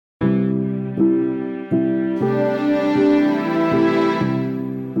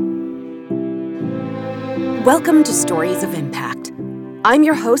Welcome to Stories of Impact. I'm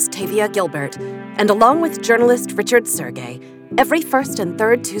your host, Tavia Gilbert, and along with journalist Richard Sergay, every first and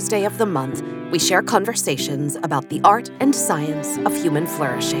third Tuesday of the month, we share conversations about the art and science of human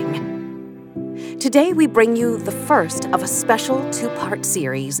flourishing. Today, we bring you the first of a special two-part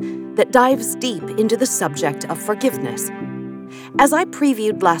series that dives deep into the subject of forgiveness. As I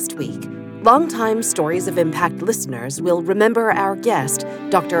previewed last week, longtime Stories of Impact listeners will remember our guest,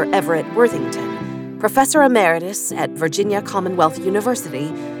 Dr. Everett Worthington, Professor Emeritus at Virginia Commonwealth University,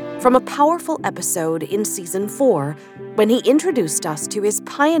 from a powerful episode in Season 4 when he introduced us to his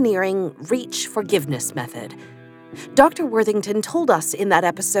pioneering Reach Forgiveness method. Dr. Worthington told us in that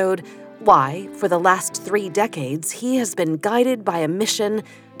episode why, for the last 3 decades, he has been guided by a mission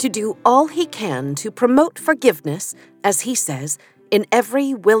to do all he can to promote forgiveness, as he says, in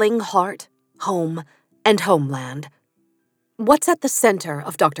every willing heart, home, and homeland. What's at the center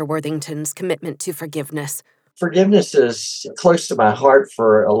of Dr. Worthington's commitment to forgiveness? Forgiveness is close to my heart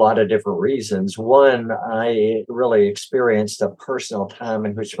for a lot of different reasons. One, I really experienced a personal time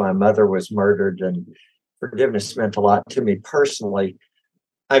in which my mother was murdered, and forgiveness meant a lot to me personally.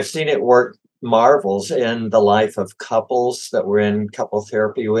 I've seen it work marvels in the life of couples that were in couple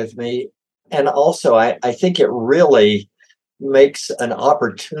therapy with me. And also, I think it really makes an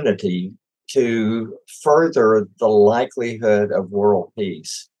opportunity to further the likelihood of world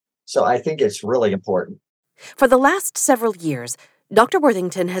peace. So I think it's really important. For the last several years, Dr.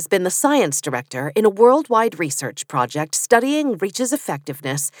 Worthington has been the science director in a worldwide research project studying Reach's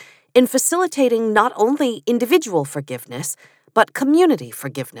effectiveness in facilitating not only individual forgiveness, but community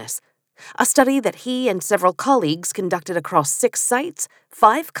forgiveness, a study that he and several colleagues conducted across 6 sites,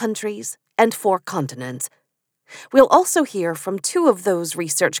 5 countries, and 4 continents. We'll also hear from 2 of those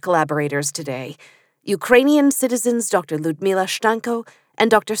research collaborators today, Ukrainian citizens Dr. Lyudmila Shtanko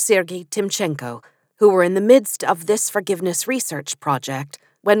and Dr. Sergei Timchenko, who were in the midst of this forgiveness research project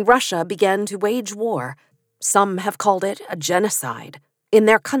when Russia began to wage war. Some have called it a genocide in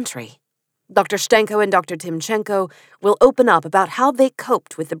their country. Dr. Shtanko and Dr. Timchenko will open up about how they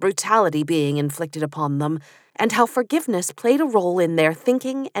coped with the brutality being inflicted upon them and how forgiveness played a role in their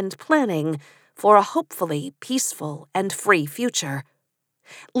thinking and planning for a hopefully peaceful and free future.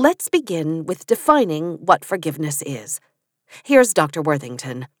 Let's begin with defining what forgiveness is. Here's Dr.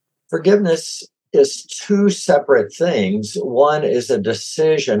 Worthington. Forgiveness is 2 separate things. One is a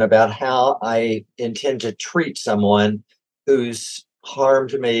decision about how I intend to treat someone who's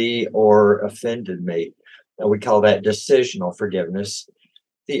harmed me or offended me. And we call that decisional forgiveness.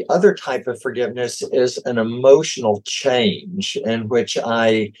 The other type of forgiveness is an emotional change in which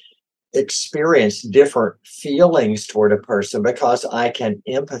I experience different feelings toward a person because I can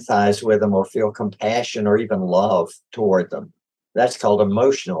empathize with them or feel compassion or even love toward them. That's called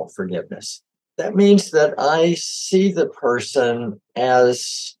emotional forgiveness. That means that I see the person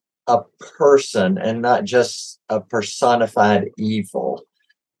as a person and not just a personified evil.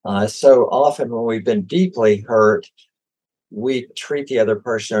 So often when we've been deeply hurt, we treat the other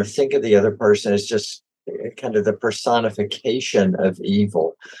person or think of the other person as just kind of the personification of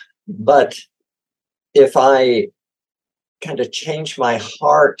evil. But if I kind of change my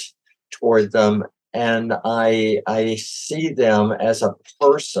heart toward them and I see them as a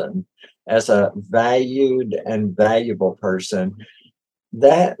person, as a valued and valuable person,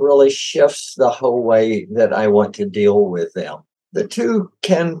 that really shifts the whole way that I want to deal with them. The 2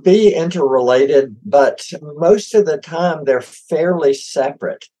 can be interrelated, but most of the time they're fairly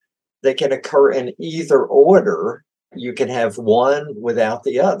separate. They can occur in either order. You can have one without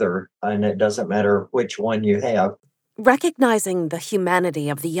the other, and it doesn't matter which one you have. Recognizing the humanity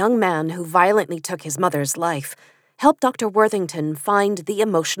of the young man who violently took his mother's life helped Dr. Worthington find the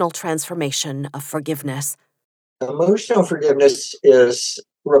emotional transformation of forgiveness. Emotional forgiveness is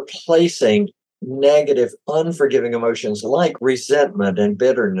replacing negative, unforgiving emotions like resentment and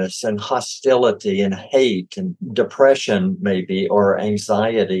bitterness and hostility and hate and depression, maybe, or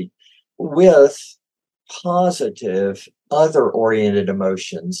anxiety, with positive, other-oriented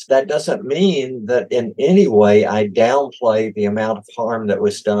emotions. That doesn't mean that in any way I downplay the amount of harm that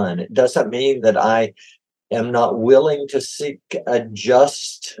was done. It doesn't mean that I am not willing to seek a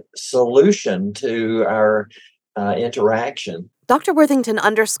just solution to our interaction. Dr. Worthington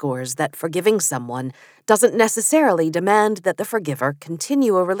underscores that forgiving someone doesn't necessarily demand that the forgiver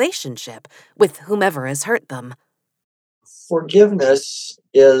continue a relationship with whomever has hurt them. Forgiveness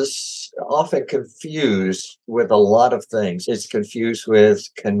is often confused with a lot of things. It's confused with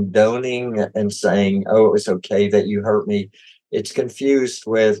condoning and saying, oh, it was okay that you hurt me. It's confused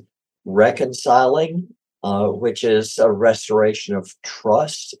with reconciling which is a restoration of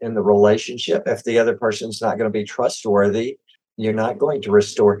trust in the relationship. If the other person's not going to be trustworthy, you're not going to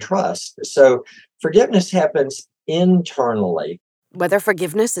restore trust. So forgiveness happens internally. Whether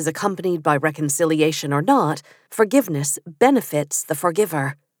forgiveness is accompanied by reconciliation or not, forgiveness benefits the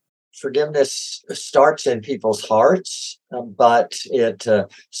forgiver. Forgiveness starts in people's hearts, but it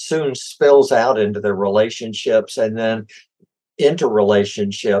soon spills out into their relationships and then into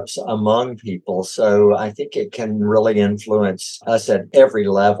relationships among people. So I think it can really influence us at every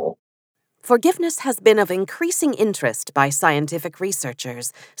level. Forgiveness has been of increasing interest by scientific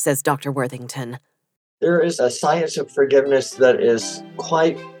researchers, says Dr. Worthington. There is a science of forgiveness that is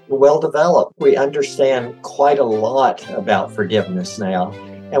quite well developed. We understand quite a lot about forgiveness now,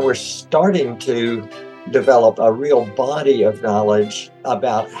 and we're starting to develop a real body of knowledge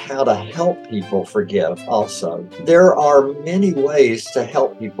about how to help people forgive also. There are many ways to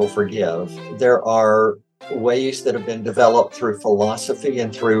help people forgive. There are ways that have been developed through philosophy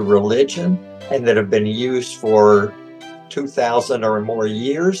and through religion and that have been used for 2,000 or more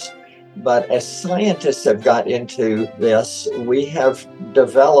years. But as scientists have got into this, we have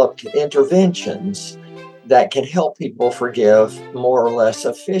developed interventions that can help people forgive more or less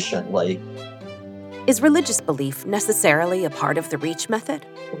efficiently. Is religious belief necessarily a part of the REACH method?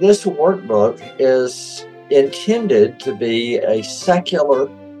 This workbook is intended to be a secular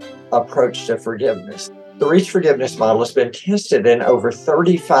approach to forgiveness. The REACH forgiveness model has been tested in over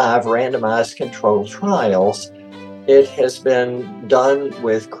 35 randomized controlled trials. It has been done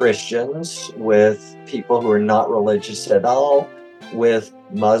with Christians, with people who are not religious at all, with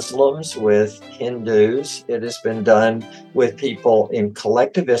Muslims, with Hindus. It has been done with people in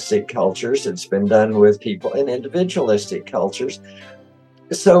collectivistic cultures. It's been done with people in individualistic cultures.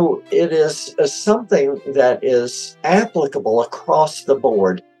 So it is something that is applicable across the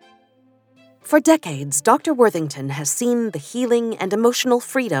board. For decades, Dr. Worthington has seen the healing and emotional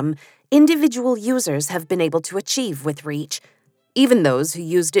freedom individual users have been able to achieve with REACH, even those who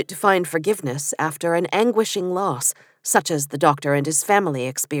used it to find forgiveness after an anguishing loss, such as the doctor and his family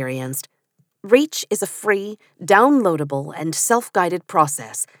experienced. REACH is a free, downloadable, and self-guided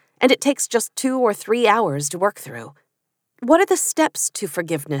process, and it takes just 2 or 3 hours to work through. What are the steps to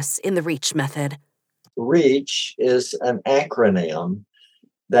forgiveness in the REACH method? REACH is an acronym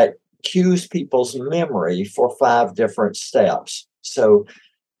that cues people's memory for 5 different steps. So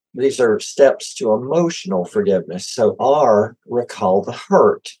these are steps to emotional forgiveness. So R, recall the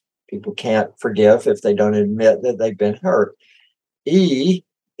hurt. People can't forgive if they don't admit that they've been hurt. E,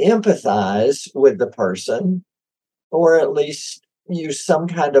 empathize with the person, or at least use some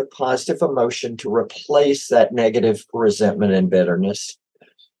kind of positive emotion to replace that negative resentment and bitterness.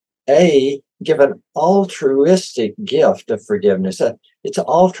 A, give an altruistic gift of forgiveness. It's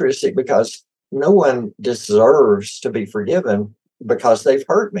altruistic because no one deserves to be forgiven because they've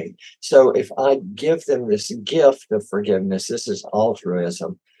hurt me. So if I give them this gift of forgiveness, this is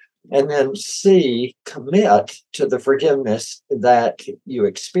altruism. And then C, commit to the forgiveness that you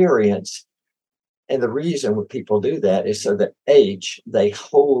experience. And the reason when people do that is so that H, they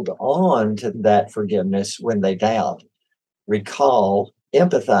hold on to that forgiveness when they doubt. Recall,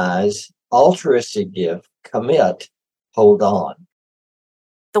 empathize, altruistic gift, commit, hold on.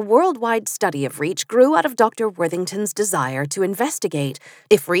 The worldwide study of REACH grew out of Dr. Worthington's desire to investigate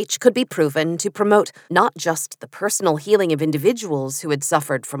if REACH could be proven to promote not just the personal healing of individuals who had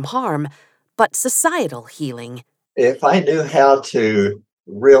suffered from harm, but societal healing. If I knew how to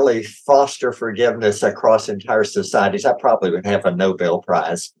really foster forgiveness across entire societies, I probably would have a Nobel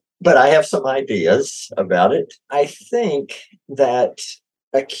Prize. But I have some ideas about it. I think that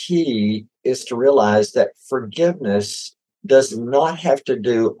a key is to realize that forgiveness does not have to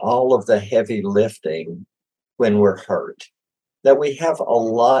do all of the heavy lifting when we're hurt, that we have a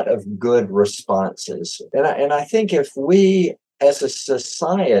lot of good responses. And I think if we as a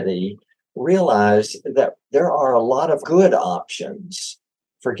society realize that there are a lot of good options,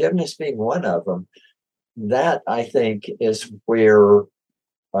 forgiveness being one of them, that I think is where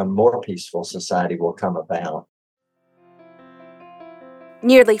a more peaceful society will come about.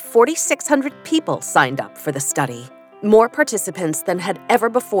 Nearly 4,600 people signed up for the study. More participants than had ever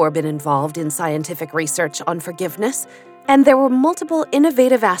before been involved in scientific research on forgiveness, and there were multiple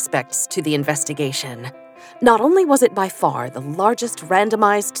innovative aspects to the investigation. Not only was it by far the largest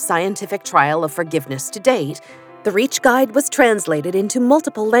randomized scientific trial of forgiveness to date, the REACH Guide was translated into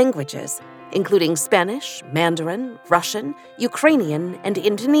multiple languages, including Spanish, Mandarin, Russian, Ukrainian, and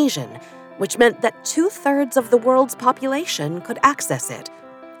Indonesian, which meant that 2/3 of the world's population could access it.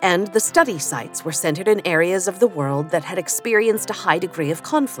 And the study sites were centered in areas of the world that had experienced a high degree of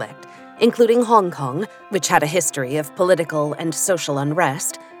conflict, including Hong Kong, which had a history of political and social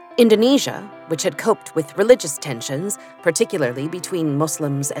unrest, Indonesia, which had coped with religious tensions, particularly between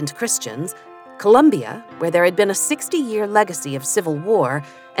Muslims and Christians, Colombia, where there had been a 60-year legacy of civil war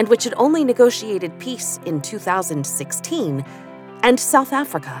and which had only negotiated peace in 2016, and South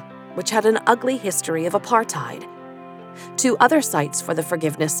Africa, which had an ugly history of apartheid. 2 other sites for the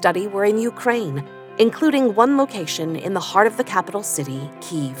forgiveness study were in Ukraine, including one location in the heart of the capital city,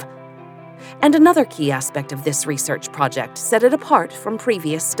 Kyiv. And another key aspect of this research project set it apart from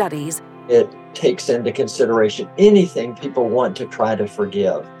previous studies. It takes into consideration anything people want to try to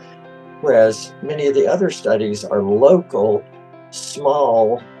forgive, whereas many of the other studies are local,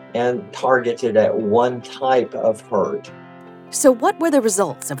 small, and targeted at one type of hurt. So what were the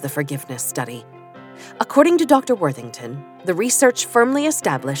results of the forgiveness study? According to Dr. Worthington, the research firmly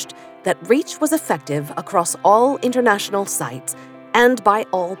established that REACH was effective across all international sites and by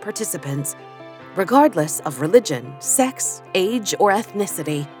all participants, regardless of religion, sex, age, or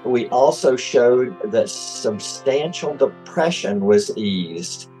ethnicity. We also showed that substantial depression was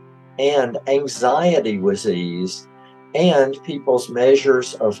eased, and anxiety was eased, and people's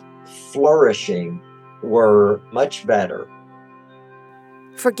measures of flourishing were much better.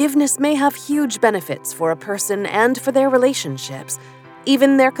 Forgiveness may have huge benefits for a person and for their relationships,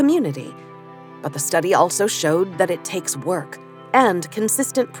 even their community. But the study also showed that it takes work and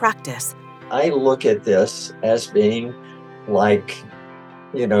consistent practice. I look at this as being like,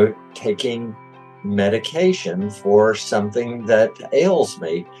 taking medication for something that ails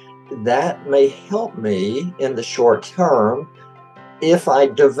me. That may help me in the short term. If I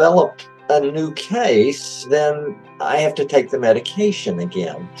develop a new case, then I have to take the medication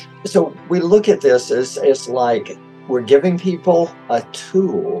again. So we look at this as like we're giving people a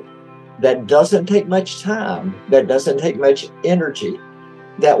tool that doesn't take much time, that doesn't take much energy,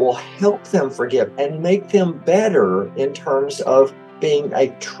 that will help them forgive and make them better in terms of being a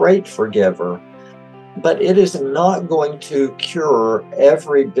trait forgiver. But it is not going to cure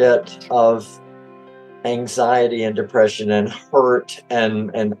every bit of anxiety and depression and hurt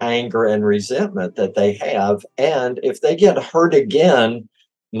and anger and resentment that they have. And if they get hurt again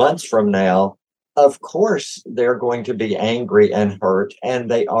months from now, of course, they're going to be angry and hurt, and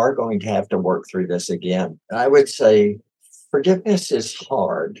they are going to have to work through this again. I would say forgiveness is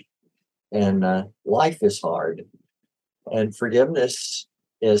hard, and life is hard. And forgiveness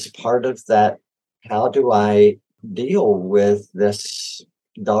is part of that. How do I deal with this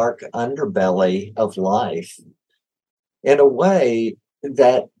dark underbelly of life in a way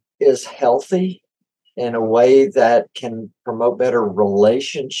that is healthy, in a way that can promote better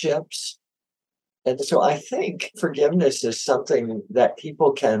relationships? And so I think forgiveness is something that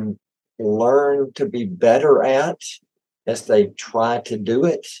people can learn to be better at as they try to do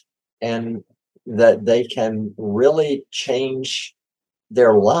it, and that they can really change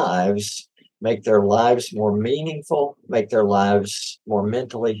their lives, make their lives more meaningful, make their lives more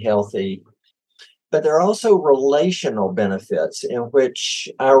mentally healthy. But there are also relational benefits in which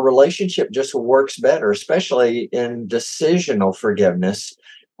our relationship just works better, especially in decisional forgiveness.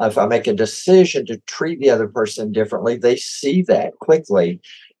 If I make a decision to treat the other person differently, they see that quickly.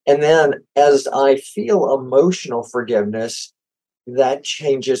 And then as I feel emotional forgiveness, that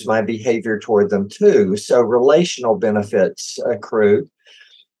changes my behavior toward them too. So relational benefits accrue.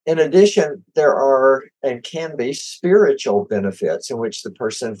 In addition, there are and can be spiritual benefits in which the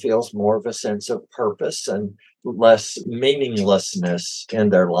person feels more of a sense of purpose and less meaninglessness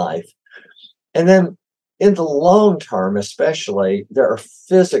in their life. And then in the long term, especially, there are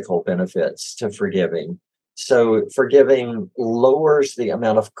physical benefits to forgiving. So forgiving lowers the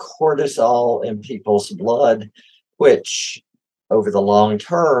amount of cortisol in people's blood, which over the long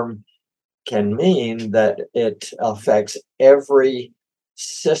term can mean that it affects every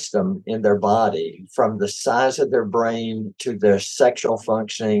system in their body, from the size of their brain to their sexual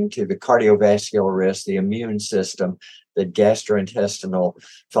functioning to the cardiovascular risk, the immune system, the gastrointestinal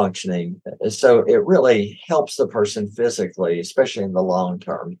functioning. So it really helps the person physically, especially in the long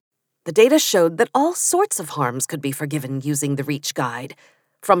term. The data showed that all sorts of harms could be forgiven using the REACH guide,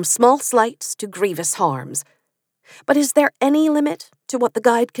 from small slights to grievous harms. But is there any limit to what the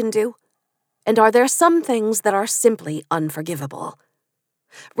guide can do? And are there some things that are simply unforgivable?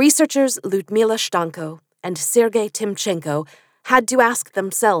 Researchers Lyudmila Shtanko and Sergei Timchenko had to ask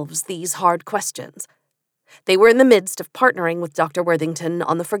themselves these hard questions. They were in the midst of partnering with Dr. Worthington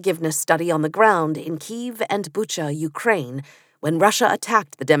on the forgiveness study on the ground in Kyiv and Bucha, Ukraine, when Russia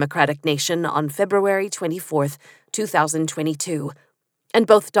attacked the democratic nation on February 24, 2022. And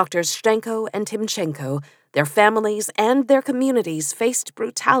both Drs. Shtanko and Timchenko Their families and their communities faced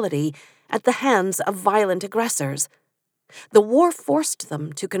brutality at the hands of violent aggressors. The war forced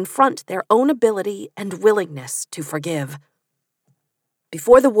them to confront their own ability and willingness to forgive.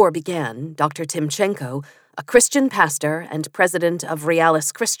 Before the war began, Dr. Timchenko, a Christian pastor and president of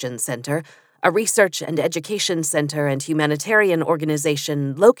Realis Christian Center, a research and education center and humanitarian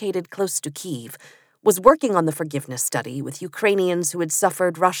organization located close to Kyiv, was working on the forgiveness study with Ukrainians who had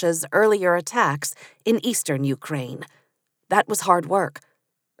suffered Russia's earlier attacks in eastern Ukraine. That was hard work,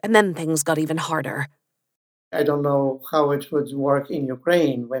 and then things got even harder. I don't know how it would work in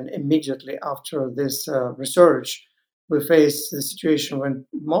Ukraine when immediately after this research, we faced the situation when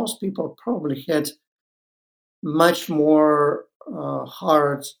most people probably had much more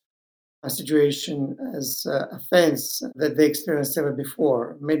hard situation as offense that they experienced ever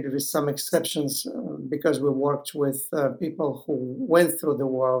before, maybe with some exceptions because we worked with people who went through the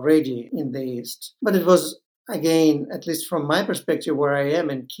war already in the East. But it was, again, at least from my perspective, where I am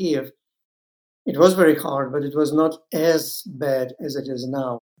in Kyiv, it was very hard, but it was not as bad as it is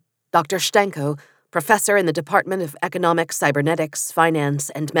now. Dr. Shtenko, professor in the Department of Economics, Cybernetics, Finance,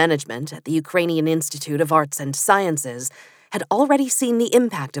 and Management at the Ukrainian Institute of Arts and Sciences, had already seen the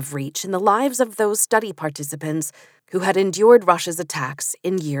impact of REACH in the lives of those study participants who had endured Russia's attacks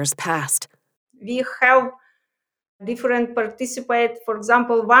in years past. We have different participate, for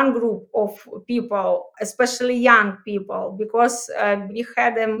example, one group of people, especially young people, because we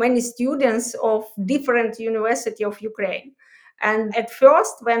had many students of different university of Ukraine. And at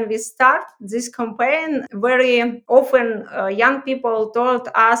first, when we start this campaign, very often young people told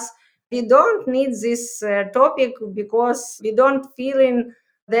us, we don't need this topic because we don't feeling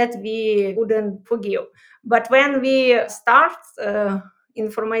that we wouldn't forgive. But when we start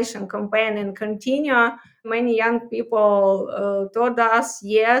information campaign and continue, many young people told us,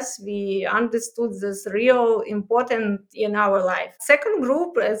 yes, we understood this real important in our life. Second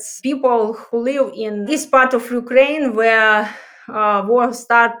group is people who live in this part of Ukraine where war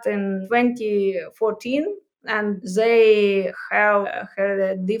started in 2014. And they have had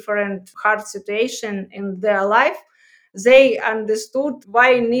a different hard situation in their life. They understood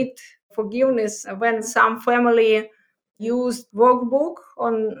why need forgiveness when some family used workbook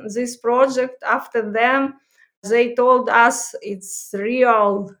on this project. After them, they told us it's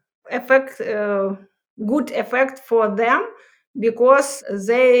real effect, good effect for them because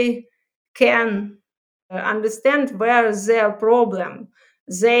they can understand where their problem.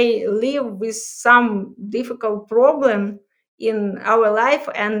 They live with some difficult problem in our life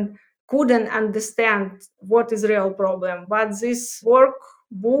and couldn't understand what is real problem. But this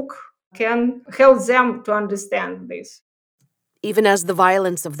workbook can help them to understand this. Even as the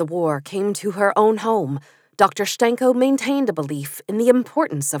violence of the war came to her own home, Dr. Shtenko maintained a belief in the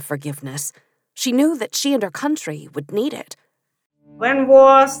importance of forgiveness. She knew that she and her country would need it. When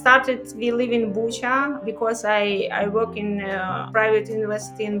war started, we live in Bucha because I work in a private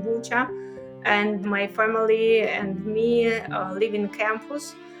university in Bucha, and my family and me live in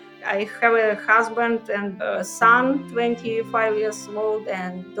campus. I have a husband and a son, 25 years old,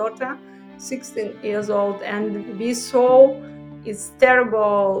 and daughter, 16 years old, and we saw its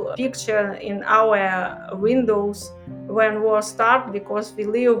terrible picture in our windows when war started because we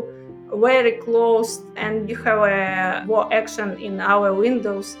live very close and we have a war action in our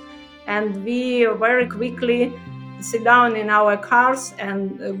windows, and we very quickly sit down in our cars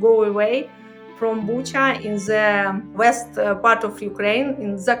and go away from Bucha in the west part of Ukraine,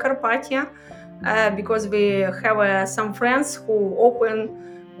 in Zakarpattia, because we have some friends who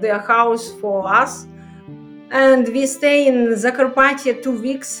open their house for us. And we stay in Zakarpattia 2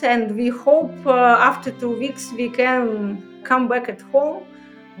 weeks, and we hope after 2 weeks we can come back at home.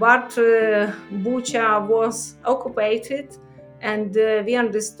 But Bucha was occupied, and we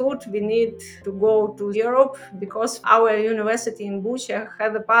understood we need to go to Europe because our university in Bucha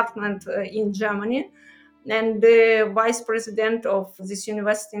had an apartment in Germany. And the vice president of this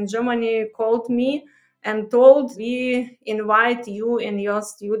university in Germany called me and told, we invite you and your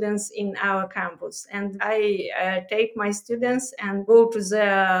students in our campus. And I take my students and go to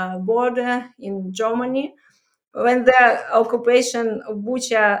the border in Germany. When the occupation of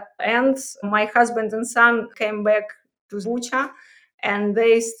Bucha ends, my husband and son came back to Bucha, and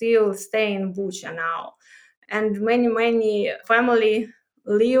they still stay in Bucha now. And many family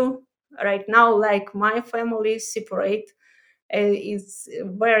live right now like my family, separate. It's a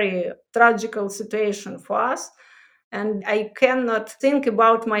very tragical situation for us. And I cannot think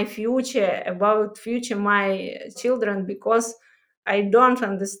about my future, my children, because I don't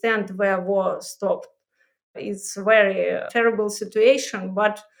understand where war stopped. It's a very terrible situation,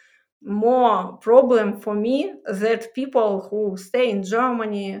 but more problem for me that people who stay in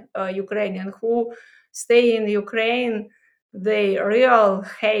Germany, Ukrainian who stay in Ukraine, they real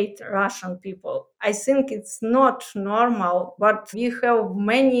hate Russian people. I think it's not normal, but we have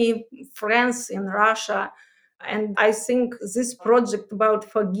many friends in Russia. And I think this project about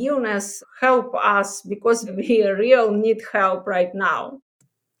forgiveness help us because we real need help right now.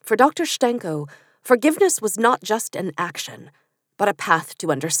 For Dr. Shtenko, forgiveness was not just an action, but a path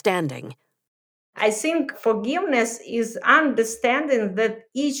to understanding. I think forgiveness is understanding that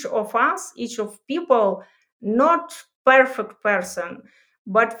each of us, each of people, not perfect person,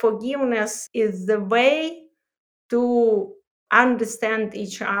 but forgiveness is the way to understand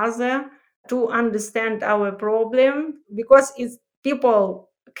each other, to understand our problem, because it's people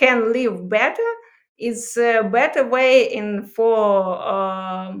can live better. It's a better way in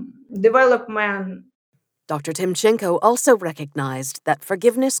for development. Dr. Timchenko also recognized that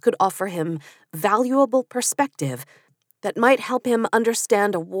forgiveness could offer him valuable perspective that might help him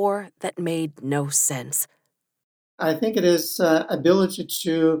understand a war that made no sense. I think it is ability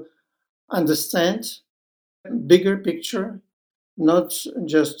to understand bigger picture, not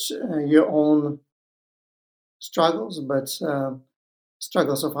just your own struggles, but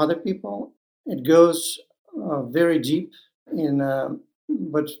struggles of other people. It goes very deep in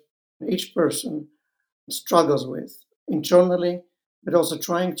what each person struggles with internally, but also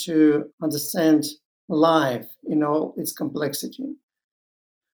trying to understand life in all its complexity.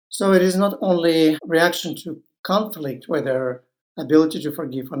 So it is not only reaction to conflict, whether ability to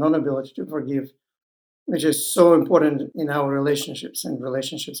forgive or non-ability to forgive, which is so important in our relationships. And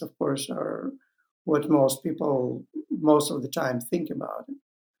relationships, of course, are what most people most of the time think about.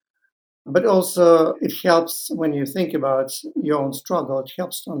 But also it helps when you think about your own struggle, it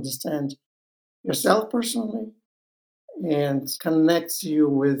helps to understand yourself personally and connects you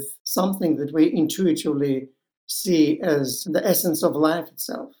with something that we intuitively see as the essence of life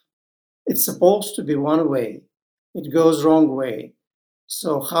itself. It's supposed to be one way, it goes wrong way.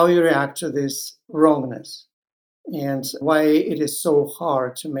 So how you react to this wrongness and why it is so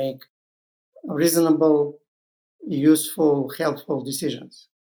hard to make reasonable, useful, helpful decisions.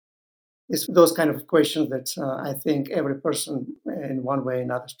 It's those kind of questions that I think every person in one way or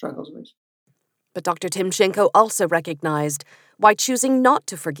another struggles with. But Dr. Timchenko also recognized why choosing not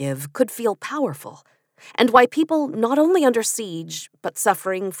to forgive could feel powerful, and why people not only under siege, but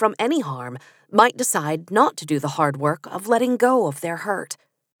suffering from any harm, might decide not to do the hard work of letting go of their hurt.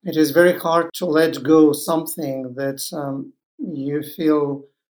 It is very hard to let go something that you feel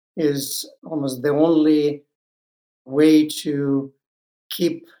is almost the only way to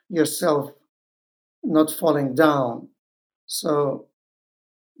keep yourself not falling down. So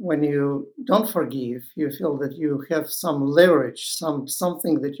when you don't forgive, you feel that you have some leverage,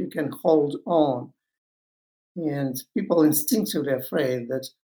 something that you can hold on. And people instinctively afraid that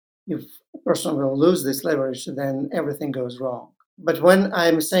if a person will lose this leverage, then everything goes wrong. But when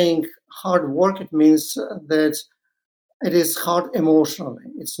I'm saying hard work, it means that it is hard emotionally.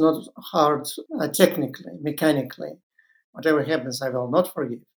 It's not hard technically, mechanically. Whatever happens, I will not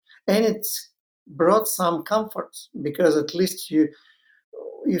forgive. And it brought some comfort because at least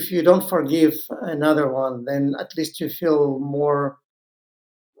if you don't forgive another one, then at least you feel more,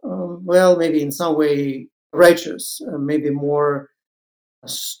 maybe in some way righteous, maybe more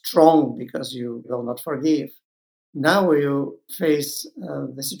strong because you will not forgive. Now you face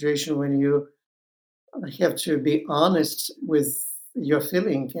the situation when you have to be honest with your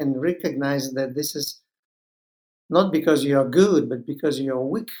feeling and recognize that this is not because you are good, but because you are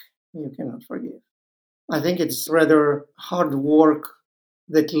weak, you cannot forgive. I think it's rather hard work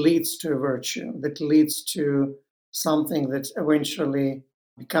that leads to a virtue, that leads to something that eventually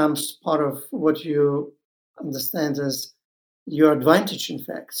becomes part of what you understand as your advantage, in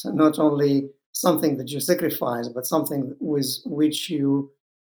fact, so not only something that you sacrifice, but something with which you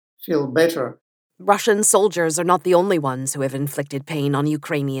feel better. Russian soldiers are not the only ones who have inflicted pain on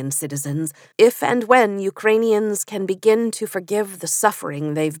Ukrainian citizens. If and when Ukrainians can begin to forgive the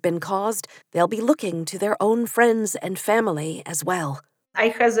suffering they've been caused, they'll be looking to their own friends and family as well. I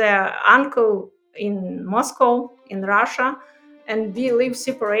have an uncle in Moscow, in Russia, and we live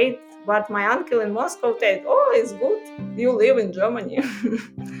separate. But my uncle in Moscow said, "Oh, it's good. You live in Germany."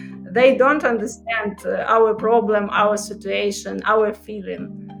 They don't understand our problem, our situation, our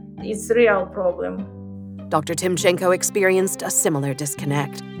feeling. It's a real problem. Dr. Timchenko experienced a similar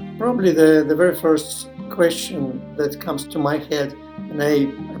disconnect. Probably the very first question that comes to my head, and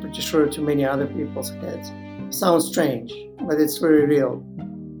I'm pretty sure to many other people's heads, sounds strange, but it's very real.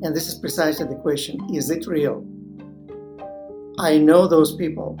 And this is precisely the question, is it real? I know those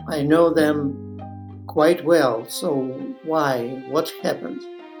people. I know them quite well. So why? What happened?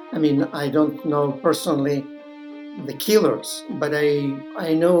 I mean, I don't know personally the killers, but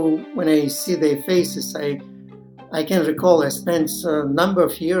I know when I see their faces, I can recall I spent a number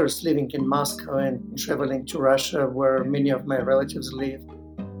of years living in Moscow and traveling to Russia, where many of my relatives live.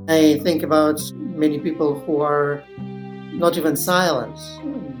 I think about many people who are not even silent,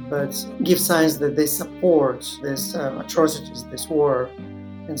 but give signs that they support these atrocities, this war.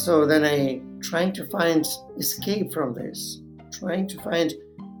 And so then I trying to find escape from this, trying to find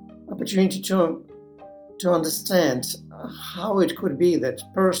opportunity to understand how it could be that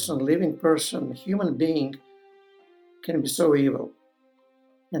person, living person, human being can be so evil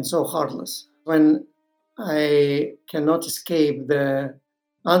and so heartless. When I cannot escape the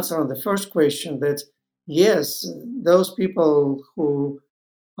answer on the first question that yes, those people who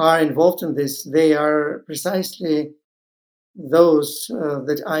are involved in this, they are precisely those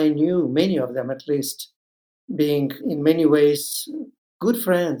that I knew, many of them at least, being in many ways good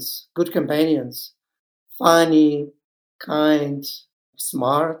friends, good companions, funny, kind,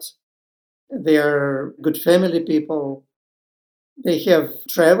 smart. They are good family people. They have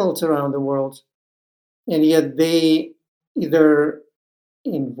traveled around the world, and yet they either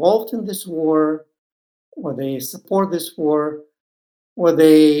involved in this war, or they support this war, or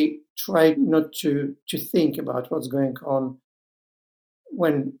they try not to think about what's going on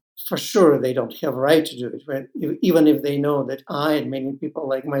when for sure they don't have a right to do it, right? Even if they know that I and many people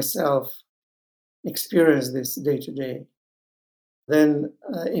like myself experience this day to day. Then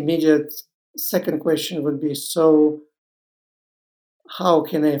immediate second question would be, so how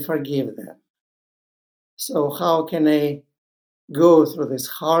can I forgive them? So how can I go through this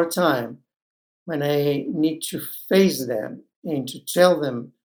hard time when I need to face them and to tell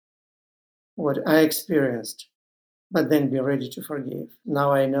them what I experienced, but then be ready to forgive?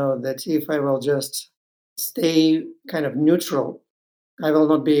 Now I know that if I will just stay kind of neutral, I will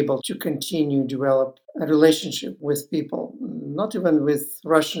not be able to continue develop a relationship with people, not even with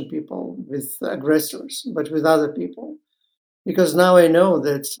Russian people, with aggressors, but with other people. Because now I know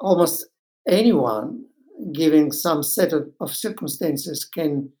that almost anyone, given some set of circumstances,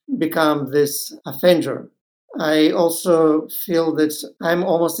 can become this offender. I also feel that I'm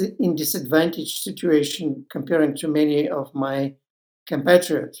almost in disadvantaged situation comparing to many of my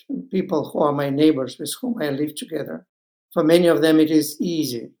compatriots, people who are my neighbors with whom I live together. For many of them, it is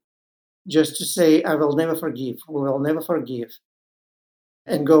easy just to say, I will never forgive, we will never forgive,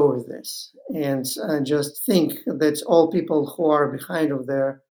 and go with this. And just think that all people who are behind of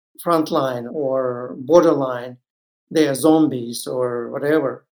their front line or borderline, they are zombies or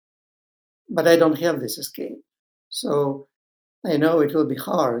whatever. But I don't have this escape. So I know it will be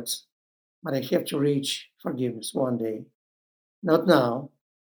hard, but I have to reach forgiveness one day. Not now,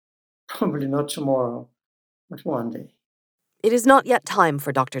 probably not tomorrow, but one day. It is not yet time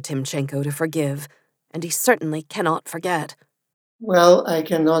for Dr. Timchenko to forgive, and he certainly cannot forget. Well, I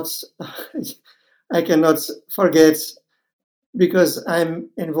cannot I cannot forget because I'm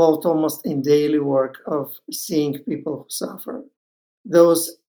involved almost in daily work of seeing people who suffer.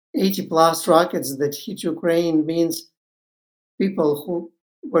 Those 80 plus rockets that hit Ukraine means people who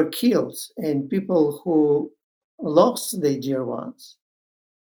were killed and people who lost their dear ones.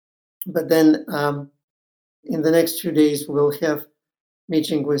 But then in the next few days, we'll have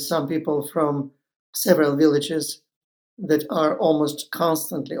meeting with some people from several villages that are almost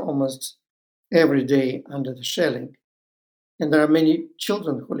constantly, almost every day under the shelling. And there are many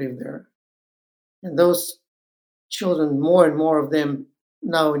children who live there. And those children, more and more of them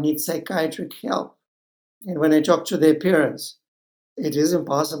now need psychiatric help. And when I talk to their parents, it is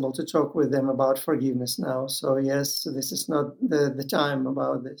impossible to talk with them about forgiveness now. So yes, this is not the time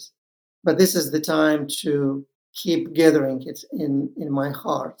about this. But this is the time to keep gathering it in my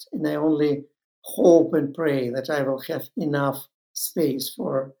heart. And I only hope and pray that I will have enough space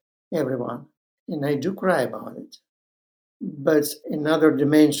for everyone. And I do cry about it. But another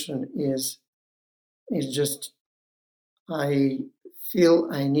dimension is just I feel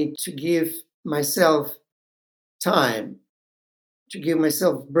I need to give myself time, to give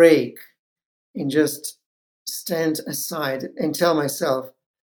myself break, and just stand aside and tell myself,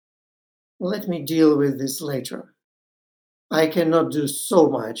 let me deal with this later. I cannot do so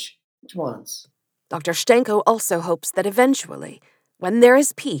much at once. Dr. Shtenko also hopes that eventually, when there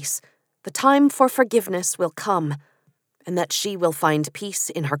is peace, the time for forgiveness will come, and that she will find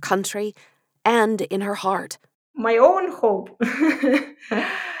peace in her country and in her heart. My own hope.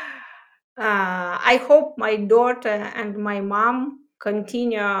 I hope my daughter and my mom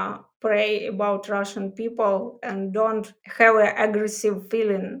continue pray about Russian people and don't have an aggressive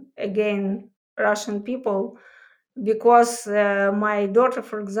feeling against Russian people, because my daughter,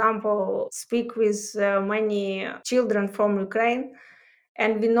 for example, speak with many children from Ukraine,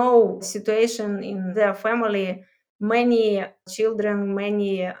 and we know situation in their family. Many children,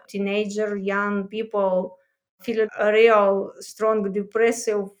 many teenager, young people feel a real strong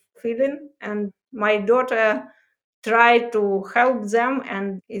depressive feeling, and my daughter try to help them,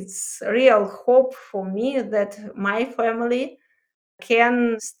 and it's real hope for me that my family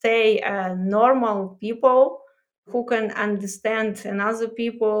can stay normal people who can understand another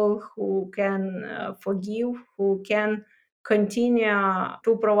people, who can forgive, who can continue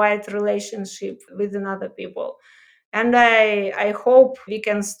to provide relationship with another people. And I hope we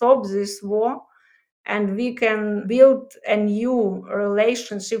can stop this war and we can build a new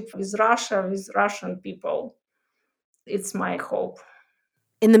relationship with Russia, with Russian people. It's my hope.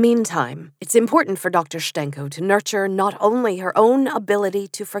 In the meantime, it's important for Dr. Shtenko to nurture not only her own ability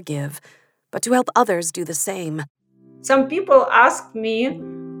to forgive, but to help others do the same. Some people ask me,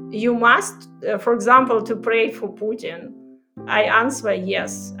 you must, for example, to pray for Putin. I answer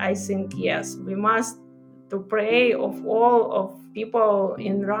yes. I think yes. We must to pray of all of people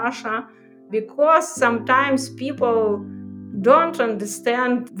in Russia, because sometimes people don't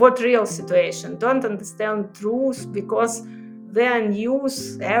understand what real situation, don't understand truth, because their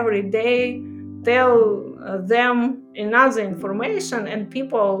news every day tell them another information, and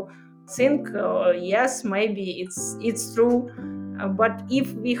people think yes, maybe it's true. But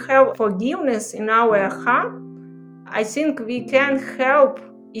if we have forgiveness in our heart, I think we can help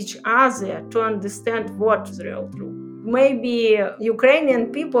each other to understand what is real true. Maybe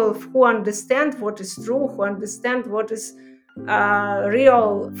Ukrainian people who understand what is true, who understand what is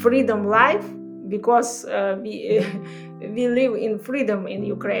real freedom life, because we we live in freedom in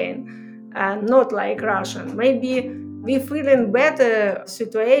Ukraine, not like Russian. Maybe we feel in better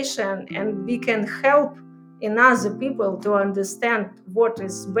situation and we can help in other people to understand what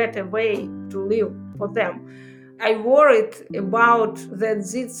is better way to live for them. I worried about that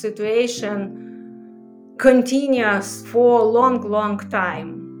this situation continues for a long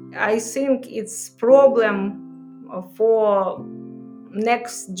time. I think it's problem for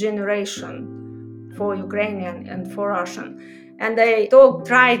next generation, for Ukrainian and for Russian. And I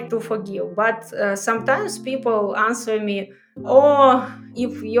try to forgive, but sometimes people answer me, "Oh,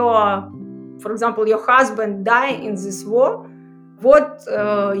 if for example, your husband die in this war, what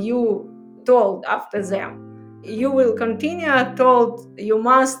you told after them? You will continue told you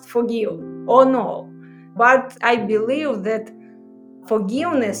must forgive or no?" But I believe that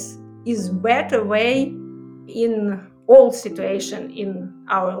forgiveness is better way in all situation in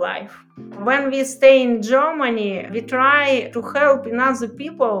our life. When we stay in Germany, we try to help another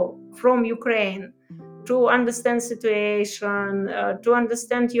people from Ukraine to understand situation, to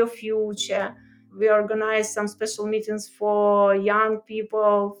understand your future. We organize some special meetings for young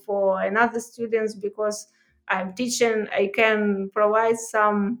people, for another students, because I'm teaching, I can provide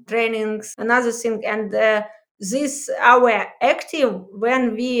some trainings, another thing. And this our active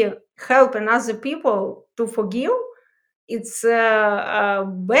when we help another people to forgive, it's a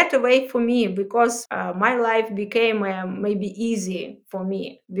better way for me, because my life became maybe easy for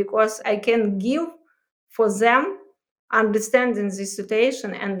me, because I can give for them understanding this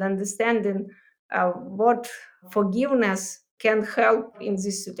situation and understanding what forgiveness can help in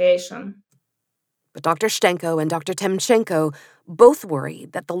this situation. But Dr. Shtenko and Dr. Timchenko both worry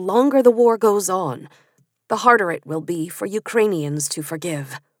that the longer the war goes on, the harder it will be for Ukrainians to forgive.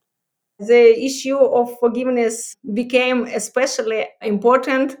 The issue of forgiveness became especially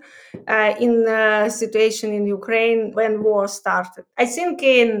important in the situation in Ukraine when war started. I think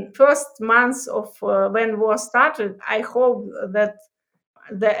in first months of when war started, I hope that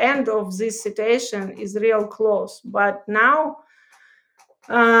the end of this situation is real close. But now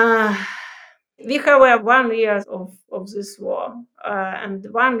we have 1 year of this war and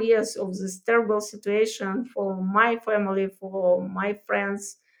 1 year of this terrible situation for my family, for my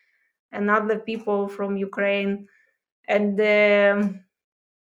friends, and other people from Ukraine. And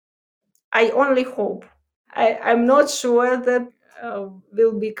I only hope. I'm not sure that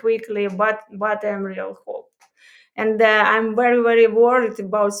will be quickly, but I'm real hope. And I'm very, very worried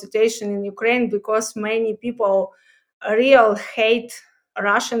about situation in Ukraine, because many people real hate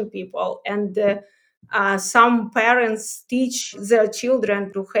Russian people, and some parents teach their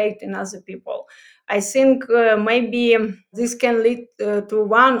children to hate another people. I think maybe this can lead to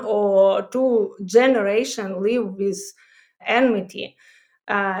 1 or 2 generations live with enmity.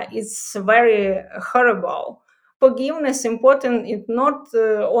 It's very horrible. Forgiveness important. It's not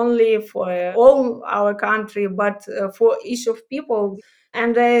only for all our country, but for each of people.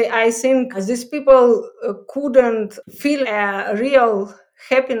 And I think these people couldn't feel a real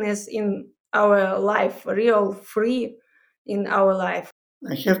happiness in our life, real free in our life.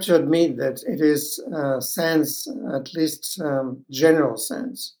 I have to admit that it is a sense, at least general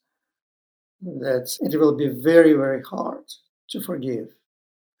sense, that it will be very, very hard to forgive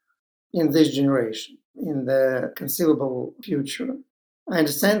in this generation, in the conceivable future. I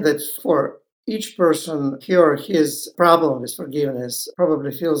understand that for each person, he or his problem with forgiveness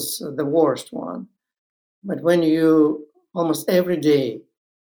probably feels the worst one. But when you almost every day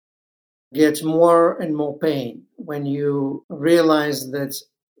get more and more pain, when you realize that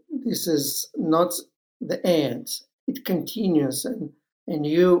this is not the end, it continues, and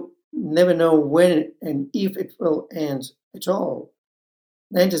you never know when and if it will end at all,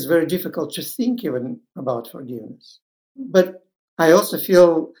 then it is very difficult to think even about forgiveness. But I also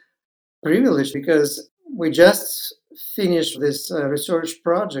feel privileged because we just finished this research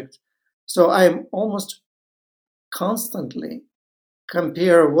project. So I'm almost constantly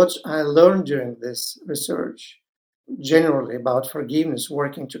compare what I learned during this research, generally about forgiveness,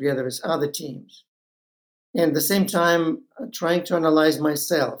 working together with other teams. And at the same time, trying to analyze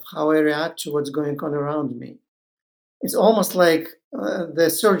myself, how I react to what's going on around me. It's almost like the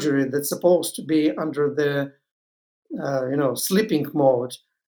surgery that's supposed to be under the sleeping mode,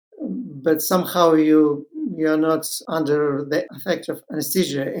 but somehow you're not under the effect of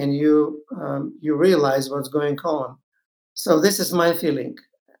anesthesia, and you realize what's going on. So this is my feeling.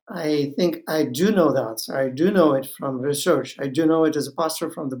 I think I do know the answer. I do know it from research. I do know it as a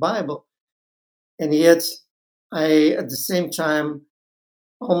pastor from the Bible. And yet I, at the same time,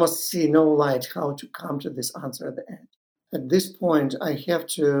 almost see no light how to come to this answer at the end. At this point, I have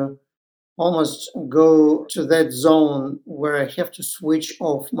to almost go to that zone where I have to switch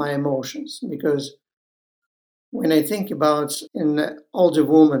off my emotions, because when I think about an older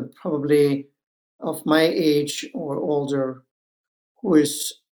woman, probably of my age or older, who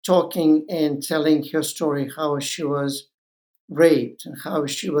is talking and telling her story, how she was raped and how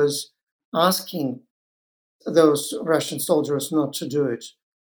she was asking those Russian soldiers not to do it,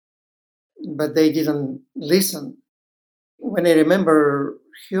 but they didn't listen. When I remember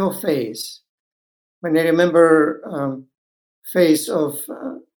her face, when I remember face of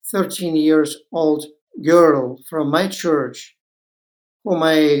 13 years old girl from my church, whom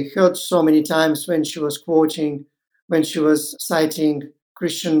I heard so many times when she was quoting, when she was citing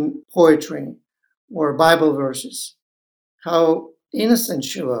Christian poetry or Bible verses, how innocent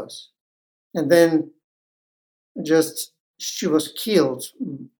she was. And then just she was killed,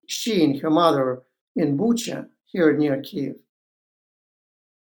 she and her mother, in Bucha, here near Kiev.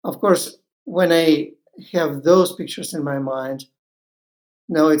 Of course, when I have those pictures in my mind,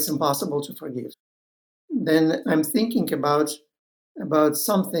 no, it's impossible to forgive. Then I'm thinking about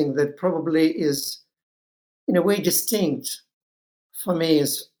something that probably is in a way distinct for me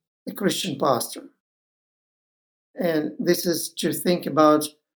as a Christian pastor. And this is to think about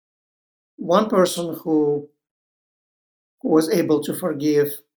one person who was able to forgive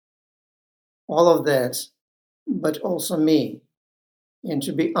all of that, but also me, and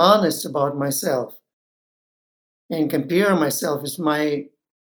to be honest about myself and compare myself with my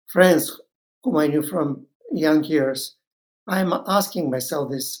friends whom I knew from young years. I'm asking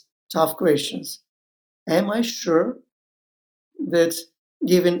myself these tough questions. Am I sure that,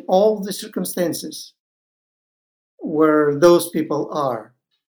 given all the circumstances where those people are,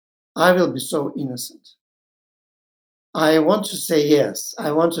 I will be so innocent? I want to say yes.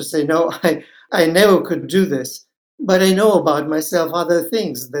 I want to say no, I never could do this. But I know about myself other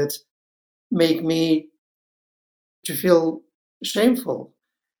things that make me to feel shameful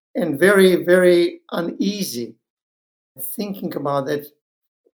and very, very uneasy thinking about that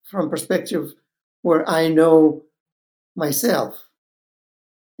from perspective where I know myself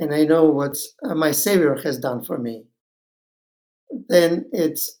and I know what my Savior has done for me. Then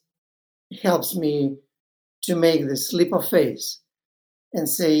it helps me to make this leap of faith and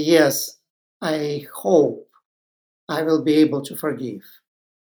say, yes, I hope I will be able to forgive.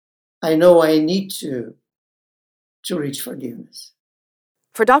 I know I need to reach forgiveness.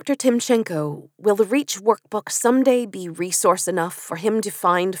 For Dr. Timchenko, will the REACH workbook someday be resource enough for him to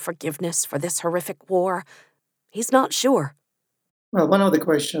find forgiveness for this horrific war? He's not sure. Well, one of the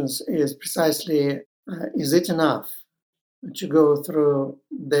questions is precisely, is it enough to go through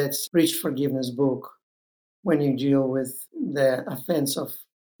that REACH forgiveness book when you deal with the offense of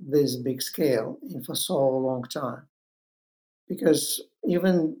this big scale and for so long time? Because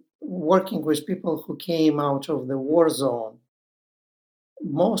even working with people who came out of the war zone,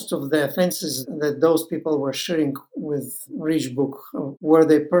 most of the offenses that those people were sharing with Rich Book were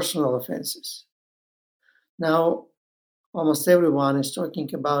their personal offenses. Now, almost everyone is talking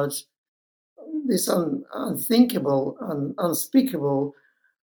about this unthinkable, unspeakable.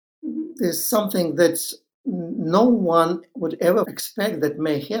 There's something that no one would ever expect that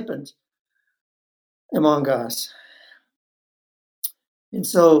may happen among us. And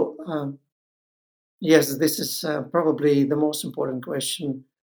so, yes, this is probably the most important question.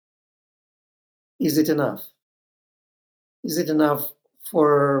 Is it enough? Is it enough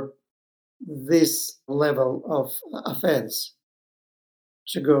for this level of offense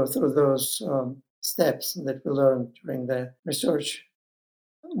to go through those steps that we learned during the research?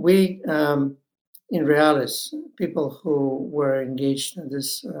 We, in Realis, people who were engaged in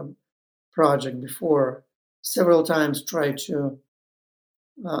this project before, several times tried to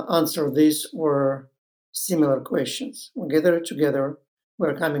answer these or similar questions. We gathered together,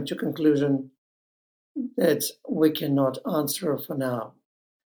 we're coming to conclusion that we cannot answer for now.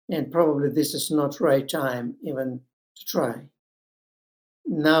 And probably this is not right time even to try.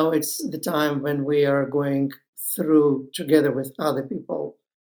 Now it's the time when we are going through together with other people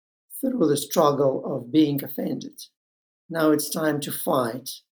through the struggle of being offended. Now it's time to fight,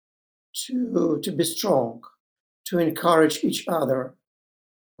 to be strong, to encourage each other.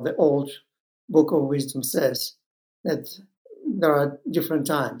 The old Book of Wisdom says that there are different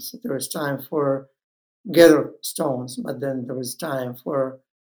times. There is time for gather stones, but then there is time for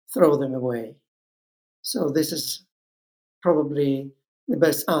throw them away. So this is probably the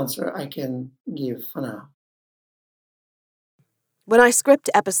best answer I can give for now. When I script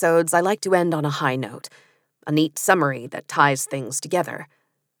episodes, I like to end on a high note, a neat summary that ties things together.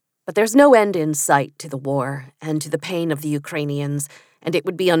 But there's no end in sight to the war and to the pain of the Ukrainians, and it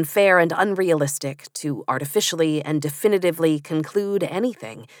would be unfair and unrealistic to artificially and definitively conclude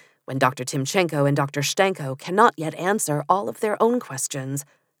anything when Dr. Timchenko and Dr. Shtanko cannot yet answer all of their own questions.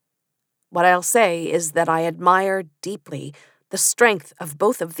 What I'll say is that I admire deeply the strength of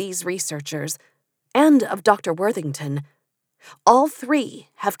both of these researchers and of Dr. Worthington. All three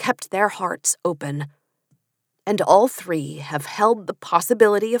have kept their hearts open, and all three have held the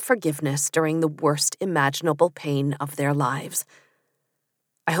possibility of forgiveness during the worst imaginable pain of their lives.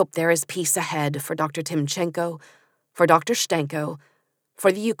 I hope there is peace ahead for Dr. Timchenko, for Dr. Shtanko,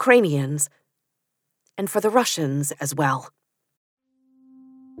 for the Ukrainians, and for the Russians as well.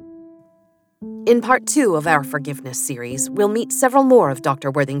 In Part 2 of our Forgiveness series, we'll meet several more of Dr.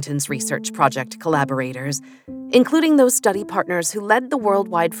 Worthington's research project collaborators, including those study partners who led the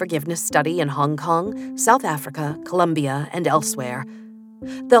worldwide forgiveness study in Hong Kong, South Africa, Colombia, and elsewhere.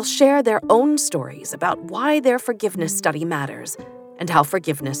 They'll share their own stories about why their forgiveness study matters and how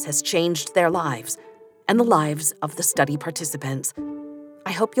forgiveness has changed their lives and the lives of the study participants.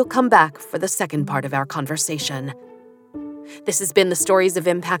 I hope you'll come back for the second part of our conversation. This has been the Stories of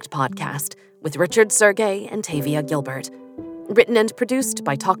Impact podcast with Richard Sergey and Tavia Gilbert. Written and produced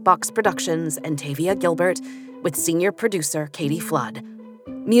by Talkbox Productions and Tavia Gilbert, with senior producer Katie Flood.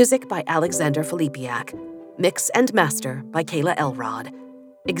 Music by Alexander Filipiak. Mix and master by Kayla Elrod.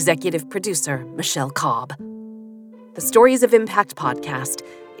 Executive producer Michelle Cobb. The Stories of Impact podcast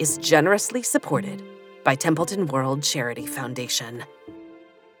is generously supported by Templeton World Charity Foundation.